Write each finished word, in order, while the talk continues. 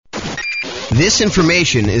This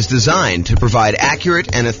information is designed to provide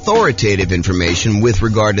accurate and authoritative information with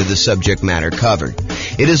regard to the subject matter covered.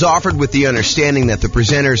 It is offered with the understanding that the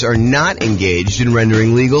presenters are not engaged in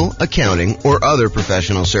rendering legal, accounting, or other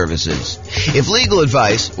professional services. If legal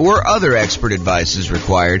advice or other expert advice is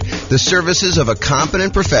required, the services of a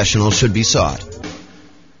competent professional should be sought.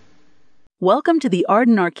 Welcome to the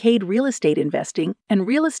Arden Arcade Real Estate Investing and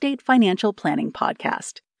Real Estate Financial Planning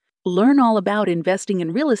Podcast. Learn all about investing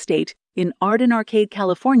in real estate in Arden Arcade,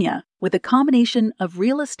 California, with a combination of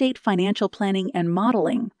real estate financial planning and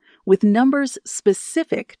modeling, with numbers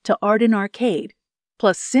specific to Arden Arcade,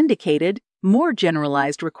 plus syndicated, more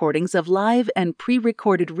generalized recordings of live and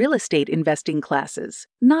pre-recorded real estate investing classes,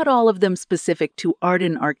 not all of them specific to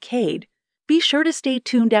Arden Arcade. Be sure to stay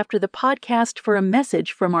tuned after the podcast for a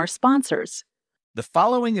message from our sponsors. The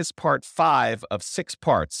following is part 5 of 6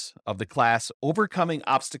 parts of the class Overcoming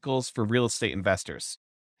Obstacles for Real Estate Investors.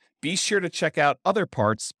 Be sure to check out other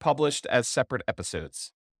parts published as separate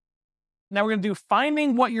episodes. Now we're going to do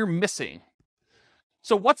finding what you're missing.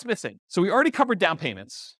 So what's missing? So we already covered down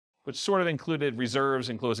payments, which sort of included reserves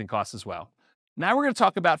and closing costs as well. Now we're going to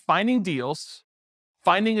talk about finding deals,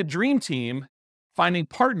 finding a dream team, finding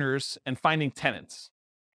partners, and finding tenants.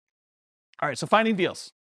 All right, so finding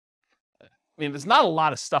deals. I mean, there's not a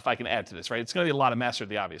lot of stuff I can add to this, right? It's going to be a lot of master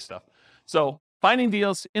the obvious stuff. So finding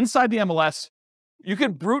deals inside the MLS, you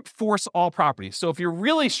could brute force all properties. So if you're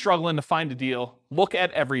really struggling to find a deal, look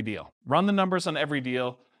at every deal. Run the numbers on every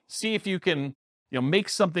deal. See if you can, make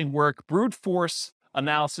something work. Brute force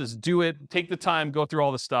analysis, do it. Take the time, go through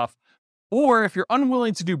all the stuff. Or if you're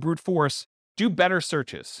unwilling to do brute force, do better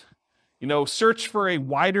searches. Search for a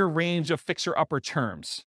wider range of fixer-upper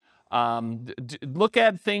terms. Look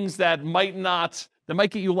at things that might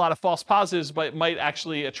get you a lot of false positives, but might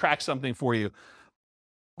actually attract something for you.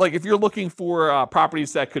 Like if you're looking for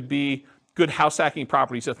properties that could be good house hacking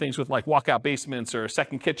properties, so things with like walkout basements or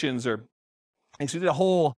second kitchens or things. We did a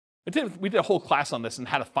whole class on this and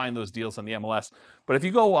how to find those deals on the MLS. But if you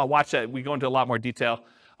go watch that, we go into a lot more detail.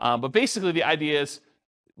 But basically the idea is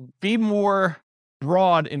be more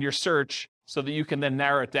broad in your search so that you can then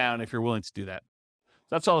narrow it down if you're willing to do that.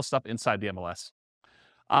 That's all the stuff inside the MLS.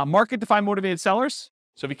 Market to find motivated sellers.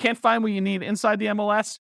 So if you can't find what you need inside the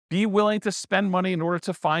MLS, be willing to spend money in order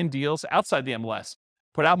to find deals outside the MLS.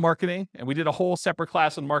 Put out marketing, and we did a whole separate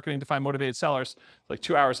class on marketing to find motivated sellers, like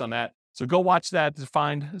 2 hours on that. So go watch that to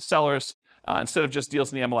find sellers instead of just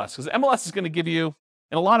deals in the MLS. Because MLS is going to give you,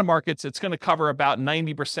 in a lot of markets, it's going to cover about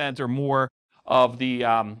 90% or more of the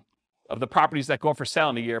properties that go up for sale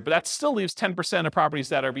in a year. But that still leaves 10% of properties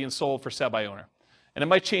that are being sold for sale by owner. And it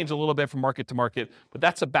might change a little bit from market to market, but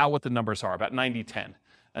that's about what the numbers are, about 90-10.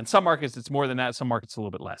 And some markets, it's more than that. Some markets, a little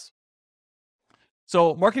bit less.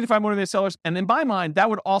 So marketing to find motivated sellers. And in my mind, that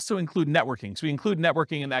would also include networking. So we include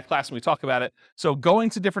networking in that class when we talk about it. So going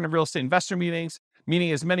to different real estate investor meetings,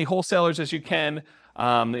 meeting as many wholesalers as you can,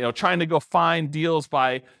 trying to go find deals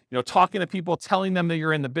by, talking to people, telling them that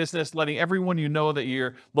you're in the business, letting everyone that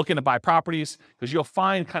you're looking to buy properties, because you'll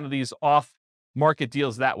find kind of these off-market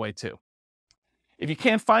deals that way too. If you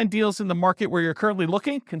can't find deals in the market where you're currently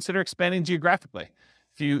looking, consider expanding geographically.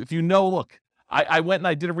 If you know, look, I went and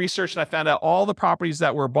I did a research and I found out all the properties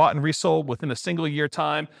that were bought and resold within a single year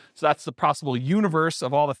time. So that's the possible universe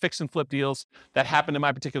of all the fix and flip deals that happened in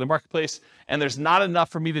my particular marketplace. And there's not enough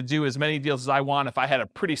for me to do as many deals as I want if I had a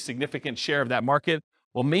pretty significant share of that market.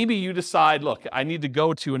 Well, maybe you decide, look, I need to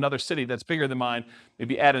go to another city that's bigger than mine,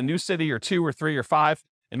 maybe add a new city or 2 or 3 or 5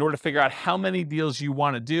 in order to figure out how many deals you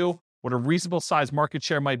want to do, what a reasonable size market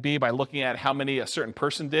share might be by looking at how many a certain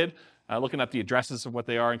person did, looking at the addresses of what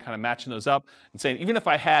they are and kind of matching those up and saying, even if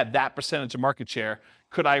I had that percentage of market share,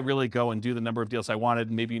 could I really go and do the number of deals I wanted?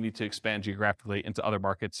 And maybe you need to expand geographically into other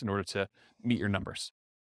markets in order to meet your numbers.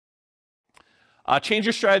 Change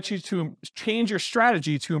your strategy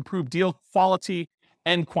to improve deal quality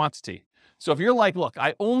and quantity. So if you're like, look,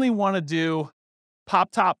 I only want to do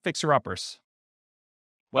top fixer-uppers,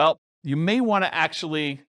 well, you may want to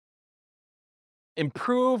actually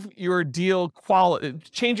improve your deal quality,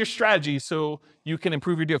 change your strategy so you can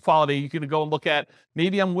improve your deal quality. You can go and look at,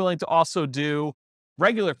 maybe I'm willing to also do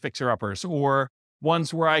regular fixer-uppers or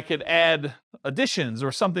ones where I could add additions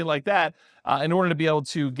or something like that in order to be able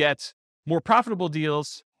to get more profitable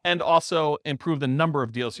deals and also improve the number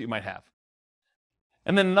of deals that you might have.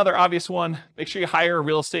 And then another obvious one, make sure you hire a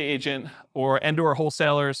real estate agent or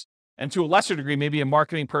wholesalers, and to a lesser degree, maybe a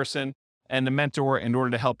marketing person and a mentor in order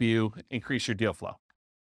to help you increase your deal flow.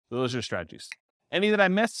 So those are strategies. Any that I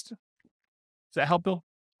missed? Does that help, Bill?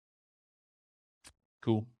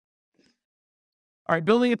 Cool. All right,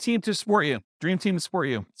 building a team to support you, dream team to support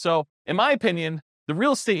you. So in my opinion, the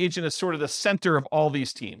real estate agent is sort of the center of all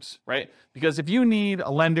these teams, right? Because if you need a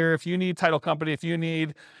lender, if you need title company, if you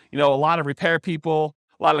need, a lot of repair people,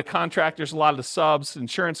 a lot of the contractors, a lot of the subs,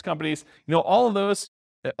 insurance companies, all of those,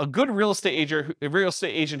 a good real estate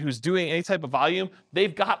agent who's doing any type of volume,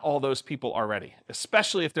 they've got all those people already,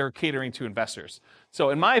 especially if they're catering to investors.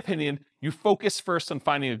 So in my opinion, you focus first on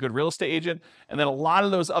finding a good real estate agent, and then a lot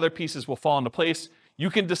of those other pieces will fall into place.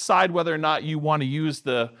 You can decide whether or not you want to use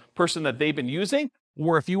the person that they've been using,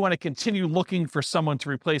 or if you want to continue looking for someone to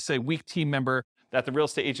replace a weak team member that the real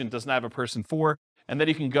estate agent doesn't have a person for. And then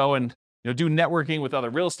you can go and do networking with other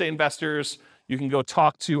real estate investors. You can go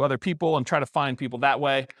talk to other people and try to find people that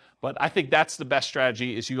way. But I think that's the best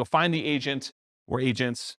strategy, is you go find the agent or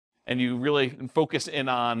agents and you really focus in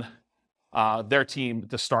on their team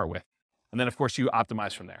to start with. And then, of course, you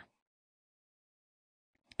optimize from there.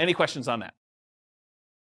 Any questions on that?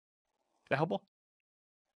 Is that helpful?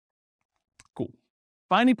 Cool.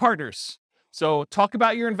 Finding partners. So talk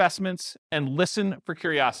about your investments and listen for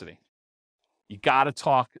curiosity. You got to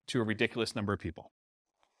talk to a ridiculous number of people.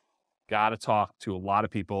 Got to talk to a lot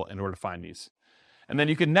of people in order to find these. And then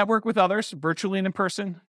you can network with others, virtually and in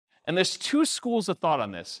person. And there's two schools of thought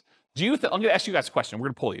on this. I'm going to ask you guys a question. We're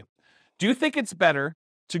going to poll you. Do you think it's better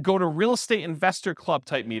to go to real estate investor club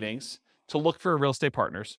type meetings to look for real estate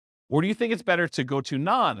partners? Or do you think it's better to go to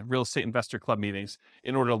non-real estate investor club meetings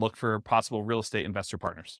in order to look for possible real estate investor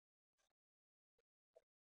partners?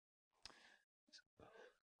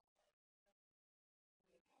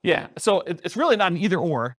 Yeah, so it's really not an either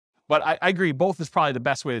or, but I agree both is probably the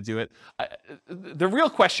best way to do it. The real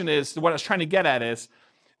question is, what I was trying to get at is,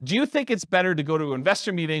 do you think it's better to go to an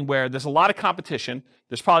investor meeting where there's a lot of competition,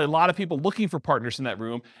 there's probably a lot of people looking for partners in that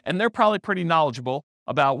room, and they're probably pretty knowledgeable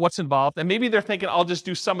about what's involved, and maybe they're thinking, I'll just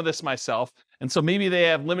do some of this myself, and so maybe they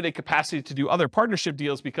have limited capacity to do other partnership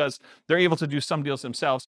deals because they're able to do some deals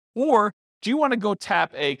themselves? Or do you want to go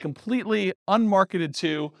tap a completely unmarketed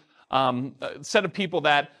to set of people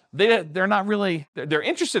that they're not really, they're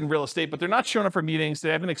interested in real estate, but they're not showing up for meetings. They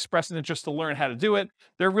haven't expressed an interest to learn how to do it.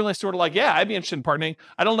 They're really sort of like, yeah, I'd be interested in partnering.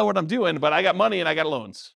 I don't know what I'm doing, but I got money and I got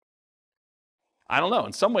loans. I don't know.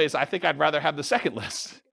 In some ways, I think I'd rather have the second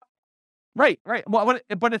list. Right. Well,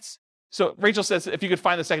 but it's, so Rachel says, if you could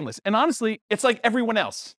find the second list. And honestly, it's like everyone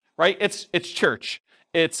else, right? It's church.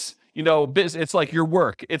 It's, business. It's like your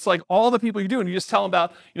work. It's like all the people you do. And you just tell them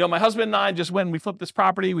about, my husband and I just went and we flipped this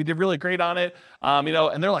property. We did really great on it. And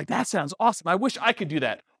they're like, that sounds awesome. I wish I could do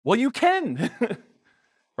that. Well, you can,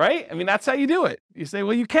 right? I mean, that's how you do it. You say,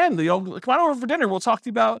 well, you can, come on over for dinner. We'll talk to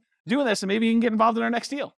you about doing this and maybe you can get involved in our next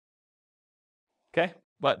deal. Okay.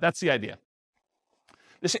 But that's the idea.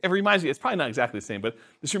 It reminds me, it's probably not exactly the same, but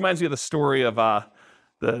this reminds me of the story of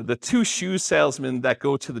the two shoe salesmen that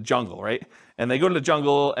go to the jungle, right? And they go to the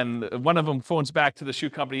jungle and one of them phones back to the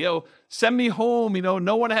shoe company, yo, send me home,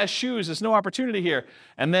 no one has shoes, there's no opportunity here.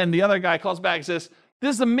 And then the other guy calls back and says,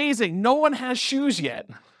 this is amazing, no one has shoes yet,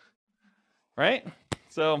 right?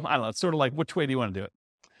 So, I don't know, it's sort of like, which way do you want to do it?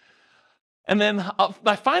 And then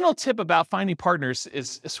my final tip about finding partners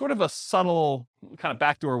is sort of a subtle kind of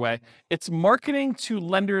backdoor way. It's marketing to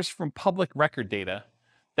lenders from public record data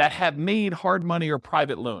that have made hard money or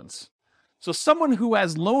private loans. So someone who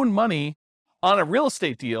has loaned money on a real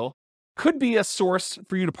estate deal could be a source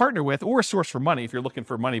for you to partner with, or a source for money if you're looking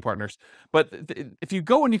for money partners. But if you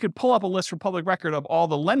go and you could pull up a list from public record of all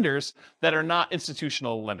the lenders that are not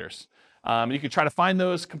institutional lenders. You could try to find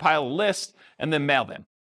those, compile a list, and then mail them.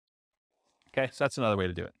 Okay, so that's another way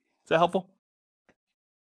to do it. Is that helpful?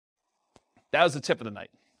 That was the tip of the night.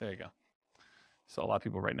 There you go. So a lot of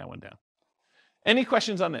people writing that one down. Any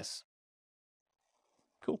questions on this?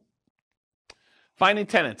 Cool. Finding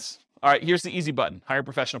tenants. All right, here's the easy button. Hire a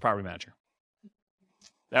professional property manager.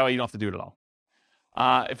 That way you don't have to do it at all.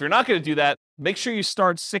 If you're not going to do that, make sure you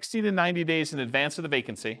start 60 to 90 days in advance of the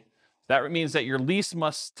vacancy. That means that your lease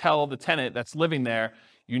must tell the tenant that's living there,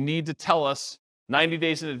 you need to tell us 90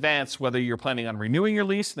 days in advance whether you're planning on renewing your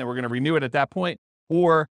lease, and then we're going to renew it at that point,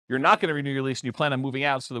 or you're not going to renew your lease and you plan on moving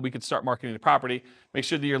out so that we can start marketing the property. Make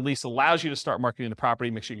sure that your lease allows you to start marketing the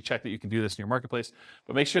property. Make sure you check that you can do this in your marketplace,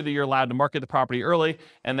 but make sure that you're allowed to market the property early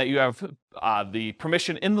and that you have the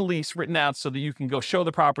permission in the lease written out so that you can go show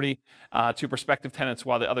the property to prospective tenants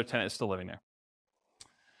while the other tenant is still living there.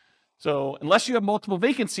 So unless you have multiple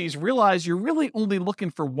vacancies, realize you're really only looking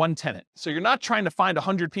for one tenant. So you're not trying to find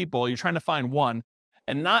 100 people, you're trying to find one.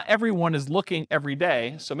 And not everyone is looking every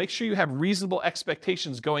day. So make sure you have reasonable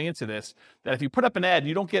expectations going into this, that if you put up an ad and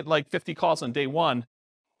you don't get like 50 calls on day one,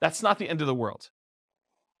 that's not the end of the world.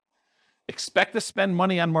 expect to spend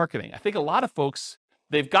money on marketing. I think a lot of folks,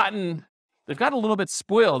 they've got a little bit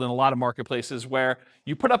spoiled in a lot of marketplaces where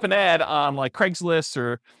you put up an ad on like Craigslist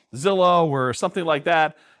or Zillow or something like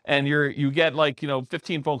that, and you get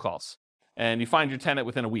 15 phone calls, and you find your tenant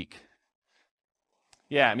within a week.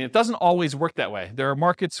 Yeah, I mean, it doesn't always work that way. There are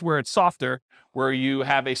markets where it's softer, where you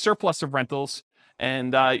have a surplus of rentals,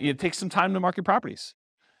 and it takes some time to market properties.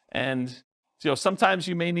 And sometimes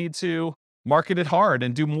you may need to market it hard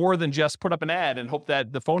and do more than just put up an ad and hope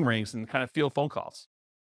that the phone rings and kind of field phone calls.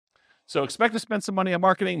 So expect to spend some money on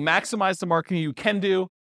marketing, maximize the marketing you can do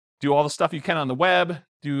all the stuff you can on the web,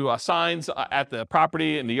 do signs at the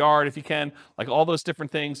property, in the yard if you can, like all those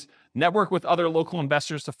different things. Network with other local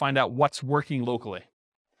investors to find out what's working locally.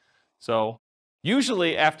 So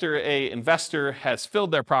usually after an investor has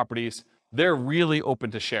filled their properties, they're really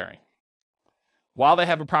open to sharing. While they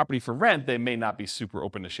have a property for rent, they may not be super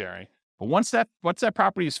open to sharing. But once that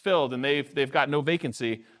property is filled and they've got no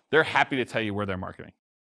vacancy, they're happy to tell you where they're marketing.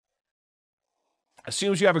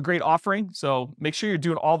 Assumes you have a great offering, so make sure you're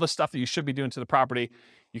doing all the stuff that you should be doing to the property.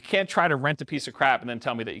 You can't try to rent a piece of crap and then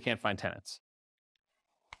tell me that you can't find tenants.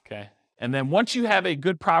 Okay? And then once you have a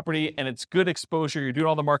good property and it's good exposure, you're doing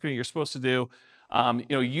all the marketing you're supposed to do,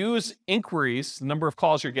 use inquiries, the number of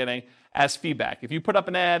calls you're getting, as feedback. If you put up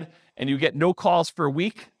an ad and you get no calls for a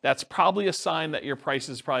week, that's probably a sign that your price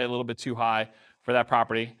is probably a little bit too high for that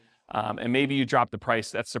property. And maybe you drop the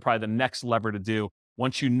price. That's probably the next lever to do.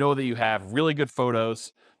 Once you know that you have really good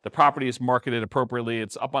photos, the property is marketed appropriately,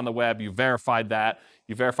 it's up on the web, you verified that,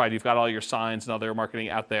 you've got all your signs and other marketing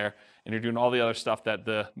out there, and you're doing all the other stuff that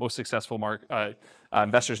the most successful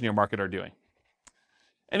investors in your market are doing.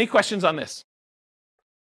 Any questions on this?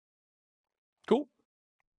 Cool.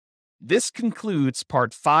 This concludes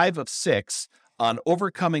part 5 of 6 on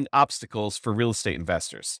overcoming obstacles for real estate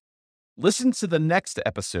investors. Listen to the next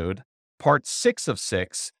episode, part 6 of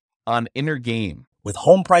 6, on inner game. With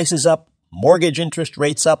home prices up, mortgage interest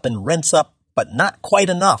rates up, and rents up, but not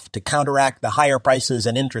quite enough to counteract the higher prices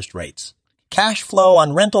and interest rates. Cash flow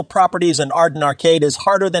on rental properties in Arden Arcade is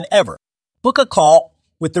harder than ever. Book a call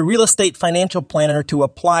with the Real Estate Financial Planner to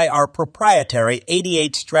apply our proprietary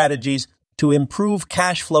 88 strategies to improve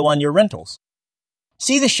cash flow on your rentals.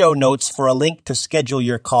 See the show notes for a link to schedule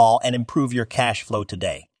your call and improve your cash flow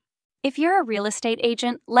today. If you're a real estate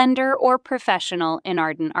agent, lender, or professional in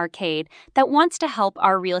Arden Arcade that wants to help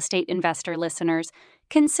our real estate investor listeners,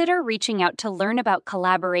 consider reaching out to learn about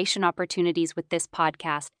collaboration opportunities with this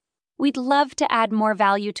podcast. We'd love to add more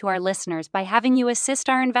value to our listeners by having you assist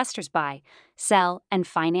our investors buy, sell, and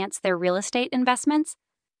finance their real estate investments.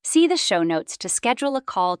 See the show notes to schedule a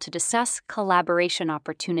call to discuss collaboration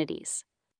opportunities.